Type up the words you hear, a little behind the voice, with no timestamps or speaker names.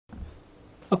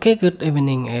Okay, good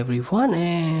evening everyone,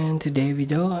 and today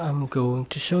video I'm going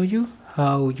to show you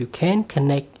how you can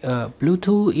connect a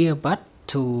Bluetooth earbud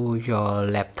to your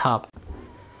laptop.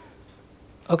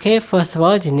 Okay, first of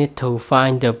all you need to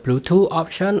find the Bluetooth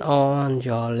option on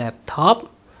your laptop,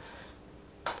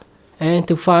 and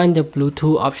to find the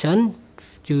Bluetooth option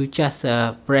you just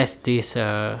press this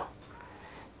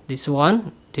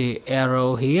one, the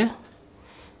arrow here,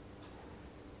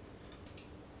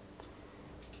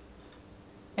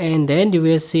 and then you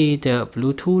will see the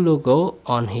Bluetooth logo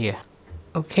on here.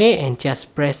 Okay, and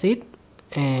just press it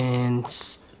and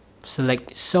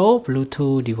select show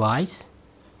Bluetooth device,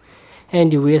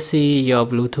 and you will see your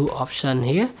Bluetooth option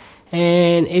here.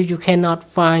 And if you cannot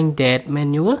find that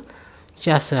menu,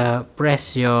 just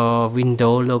press your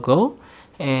window logo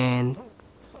and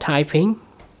typing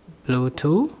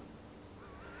Bluetooth,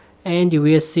 and you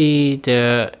will see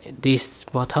this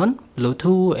button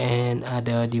Bluetooth and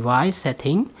other device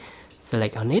setting.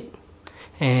 Select on it,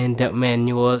 and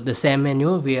the same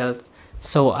menu will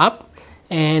show up.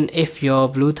 And if your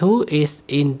Bluetooth is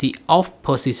in the off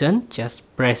position, just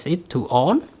press it to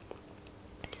on.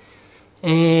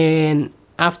 And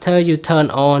after you turn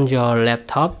on your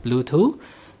laptop Bluetooth,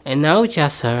 and now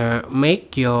just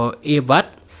make your earbud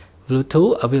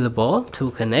Bluetooth available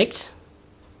to connect.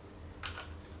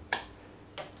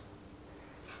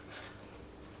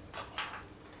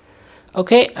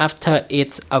 Okay, after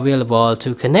it's available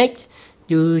to connect,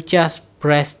 you just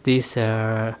press this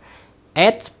add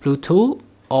Bluetooth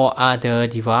or other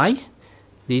device,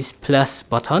 this plus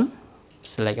button,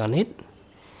 select on it,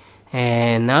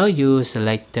 and now you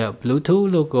select the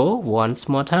Bluetooth logo once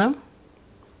more time.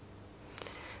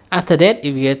 After that,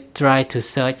 you will try to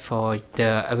search for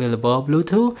the available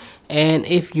Bluetooth, and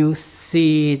if you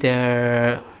see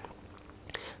your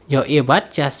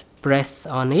earbud, just press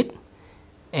on it,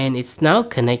 and it's now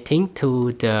connecting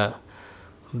to the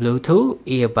Bluetooth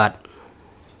earbud.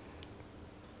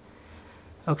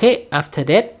 Okay, after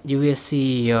that you will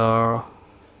see your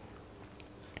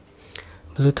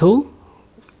Bluetooth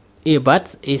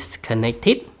earbuds is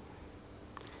connected,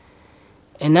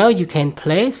 and now you can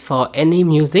play for any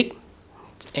music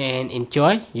and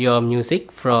enjoy your music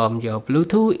from your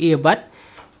Bluetooth earbud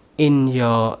in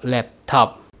your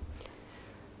laptop.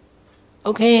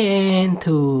 Okay, and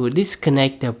to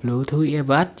disconnect the Bluetooth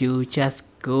earbud, you just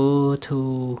go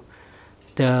to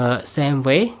the same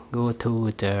way, go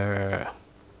to the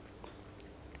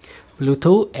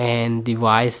Bluetooth and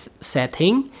device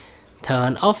setting,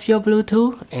 turn off your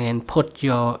Bluetooth and put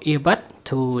your earbud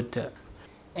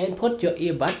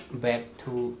back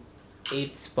to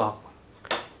its box.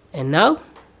 And now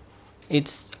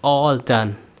it's all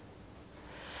done.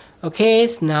 Okay,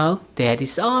 so now that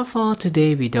is all for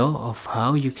today's video of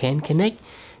how you can connect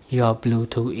your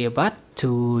Bluetooth earbud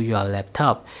to your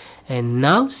laptop. And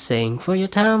now thanks for your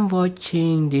time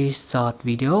watching this short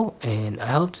video, and I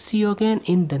hope to see you again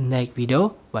in the next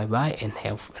video. Bye bye and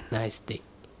have a nice day.